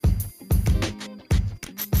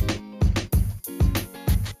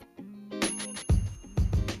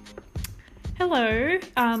Hello,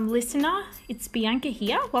 listener. It's Bianca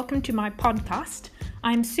here. Welcome to my podcast.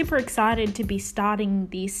 I'm super excited to be starting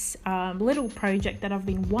this little project that I've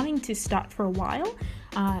been wanting to start for a while.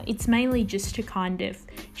 It's mainly just to kind of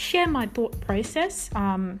share my thought process,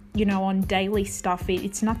 on daily stuff.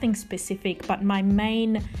 It's nothing specific, but my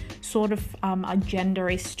main sort of agenda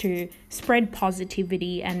is to spread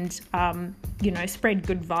positivity and, spread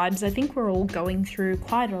good vibes. I think we're all going through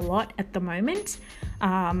quite a lot at the moment.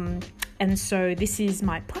 And so this is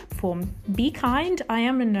my platform. Be kind. I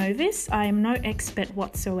am a novice. I am no expert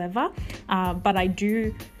whatsoever, but I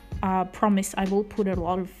do promise I will put a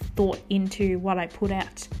lot of thought into what I put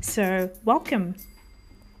out. So welcome.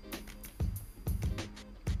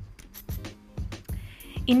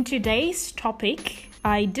 In today's topic,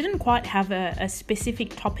 I didn't quite have a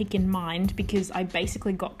specific topic in mind because I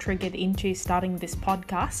basically got triggered into starting this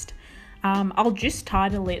podcast. I'll just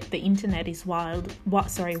title it "The Internet is Wild."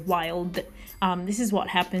 Wild. This is what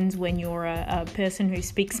happens when you're a person who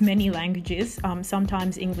speaks many languages.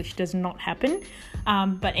 Sometimes English does not happen.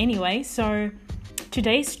 But anyway, so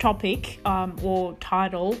today's topic or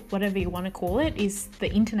title, whatever you want to call it, is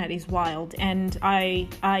 "The Internet is Wild." And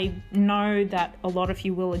I know that a lot of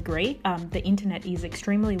you will agree. The internet is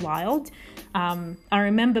extremely wild. I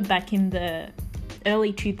remember back in the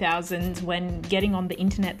early 2000s when getting on the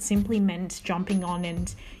internet simply meant jumping on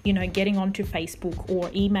and getting onto Facebook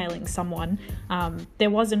or emailing someone.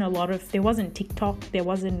 There wasn't TikTok, there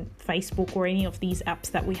wasn't Facebook or any of these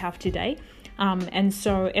apps that we have today, and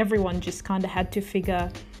so everyone just kind of had to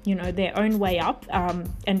figure their own way up,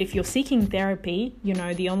 and if you're seeking therapy,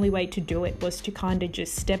 the only way to do it was to kind of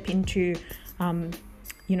just step into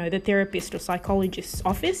the therapist or psychologist's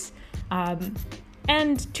office.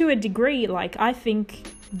 And to a degree, I think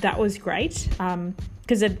that was great,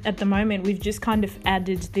 because at the moment we've just kind of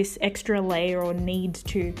added this extra layer or need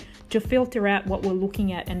to filter out what we're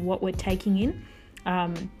looking at and what we're taking in,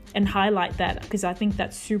 and highlight that, because I think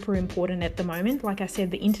that's super important at the moment. Like I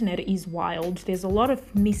said, the internet is wild. There's a lot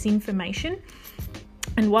of misinformation,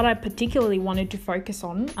 and what I particularly wanted to focus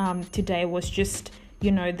on today was just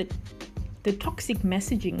the toxic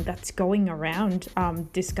messaging that's going around,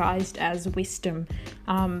 disguised as wisdom.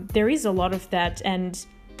 There is a lot of that, and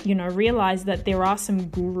realize that there are some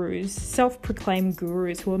gurus, self-proclaimed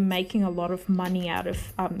gurus, who are making a lot of money out of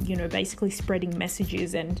basically spreading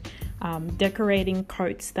messages and decorating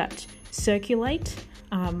quotes that circulate.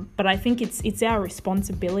 But I think it's our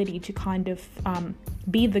responsibility to kind of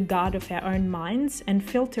be the guard of our own minds and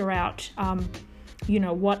filter out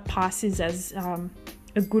what passes as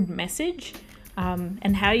a good message,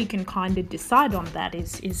 and how you can kind of decide on that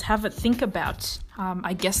is have a think about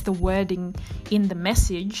the wording in the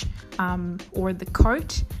message or the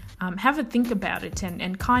quote. Have a think about it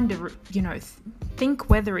and kind of think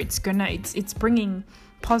whether it's bringing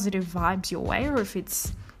positive vibes your way or if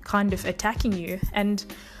it's kind of attacking you. And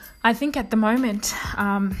I think at the moment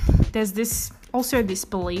there's this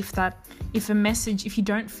belief that if you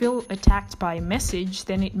don't feel attacked by a message,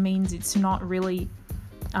 then it means it's not really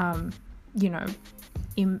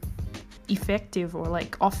effective or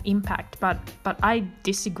off impact, but I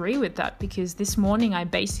disagree with that, because this morning I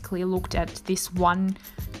basically looked at this one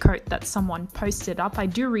quote that someone posted up. I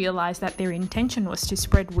do realize that their intention was to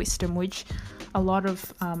spread wisdom, which a lot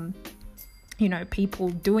of people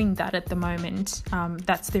doing that at the moment,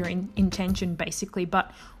 that's their intention basically.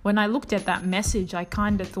 But when I looked at that message, I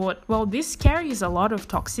kind of thought, well, this carries a lot of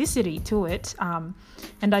toxicity to it,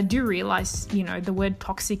 and I do realize the word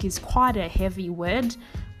toxic is quite a heavy word,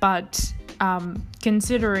 but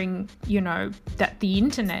considering that the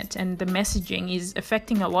internet and the messaging is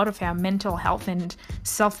affecting a lot of our mental health and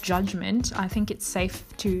self-judgment, I think it's safe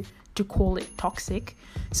to call it toxic.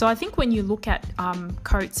 So I think when you look at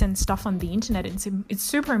quotes and stuff on the internet, it's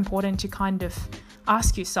super important to kind of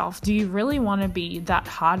ask yourself, do you really want to be that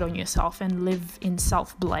hard on yourself and live in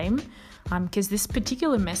self-blame? Because this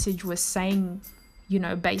particular message was saying,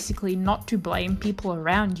 basically not to blame people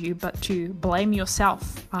around you, but to blame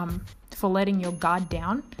yourself for letting your guard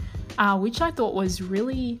down, which I thought was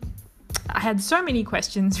really, I had so many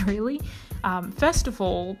questions really. First of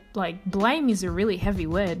all, blame is a really heavy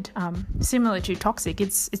word. Similar to toxic,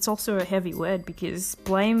 it's also a heavy word because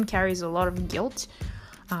blame carries a lot of guilt.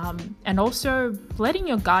 And also letting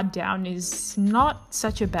your guard down is not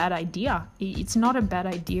such a bad idea. It's not a bad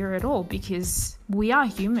idea at all, because we are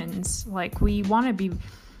humans. We want to be,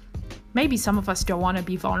 maybe some of us don't want to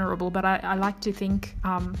be vulnerable, but I like to think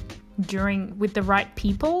with the right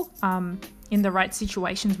people, in the right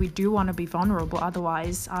situations, we do want to be vulnerable.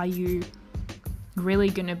 Otherwise, are you really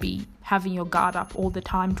going to be having your guard up all the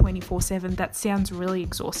time, 24/7. That sounds really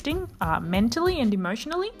exhausting, mentally and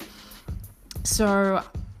emotionally. So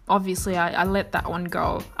obviously I let that one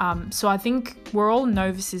go. So I think we're all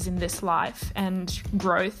novices in this life, and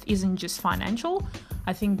growth isn't just financial.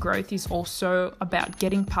 I think growth is also about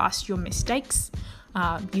getting past your mistakes.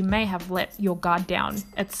 You may have let your guard down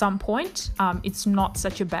at some point. It's not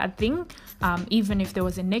such a bad thing. Even if there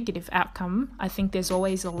was a negative outcome, I think there's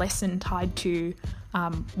always a lesson tied to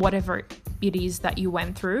whatever it is that you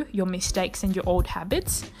went through, your mistakes and your old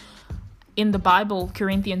habits. In the Bible,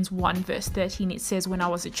 Corinthians 1 verse 13, it says, "When I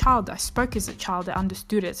was a child, I spoke as a child, I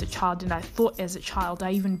understood as a child, and I thought as a child,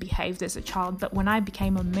 I even behaved as a child. But when I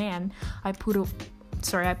became a man, I put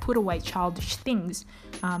away childish things."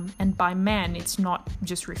 And by man, it's not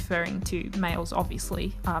just referring to males,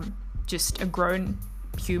 obviously, just a grown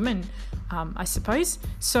human, I suppose.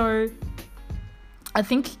 So I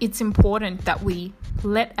think it's important that we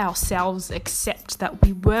let ourselves accept that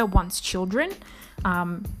we were once children.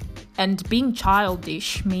 And being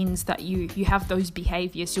childish means that you have those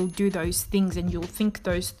behaviors, you'll do those things, and you'll think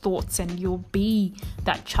those thoughts, and you'll be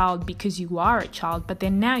that child because you are a child. But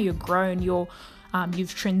then now you're grown,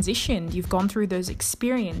 you've transitioned, you've gone through those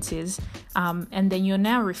experiences, and then you're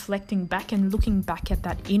now reflecting back and looking back at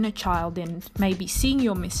that inner child, and maybe seeing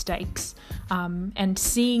your mistakes, and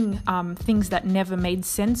seeing things that never made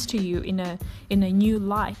sense to you in a new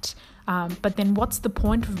light. But then what's the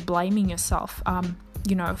point of blaming yourself,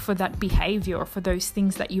 for that behavior or for those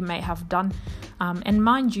things that you may have done? And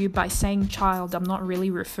mind you, by saying child, I'm not really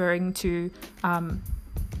referring to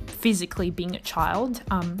physically being a child.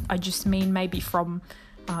 I just mean maybe from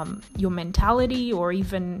your mentality, or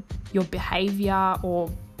even your behavior, or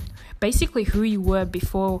basically who you were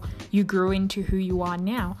before you grew into who you are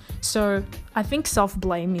now. So I think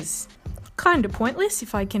self-blame is kind of pointless,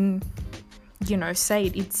 if I can say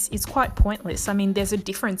it. It's quite pointless. I mean, there's a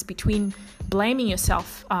difference between blaming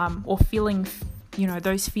yourself or feeling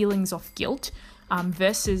those feelings of guilt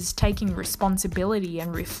versus taking responsibility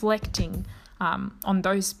and reflecting on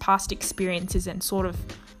those past experiences, and sort of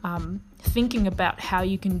thinking about how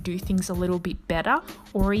you can do things a little bit better,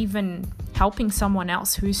 or even helping someone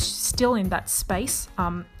else who's still in that space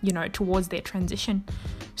towards their transition.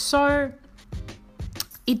 So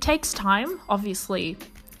it takes time, obviously.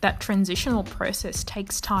 That transitional process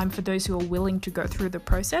takes time for those who are willing to go through the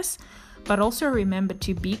process, but also remember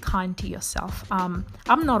to be kind to yourself. I'm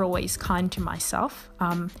not always kind to myself.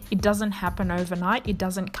 It doesn't happen overnight. It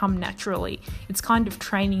doesn't come naturally. It's kind of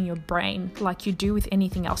training your brain like you do with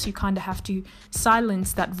anything else. You kind of have to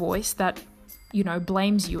silence that voice that,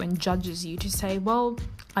 blames you and judges you, to say, well,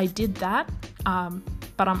 I did that,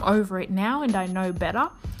 but I'm over it now and I know better.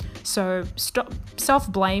 So stop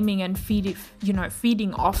self-blaming and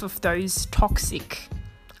feeding off of those toxic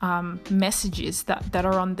messages that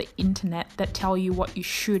are on the internet that tell you what you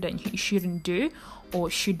should and you shouldn't do,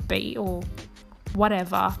 or should be, or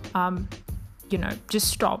whatever. Just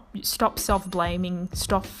stop self-blaming.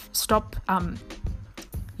 Stop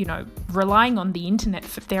relying on the internet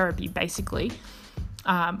for therapy, basically.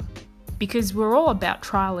 Because we're all about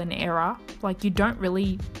trial and error. Like, you don't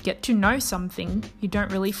really get to know something, you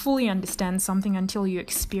don't really fully understand something until you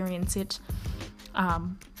experience it.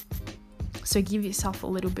 So give yourself a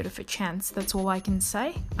little bit of a chance. That's all I can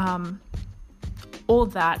say. All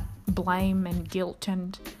that blame and guilt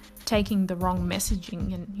and taking the wrong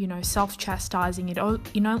messaging and self-chastising,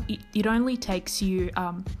 it only takes you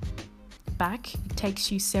back. It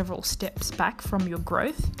takes you several steps back from your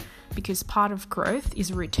growth. Because part of growth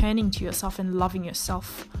is returning to yourself and loving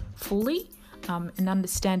yourself fully, and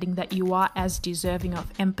understanding that you are as deserving of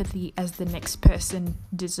empathy as the next person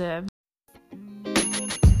deserves.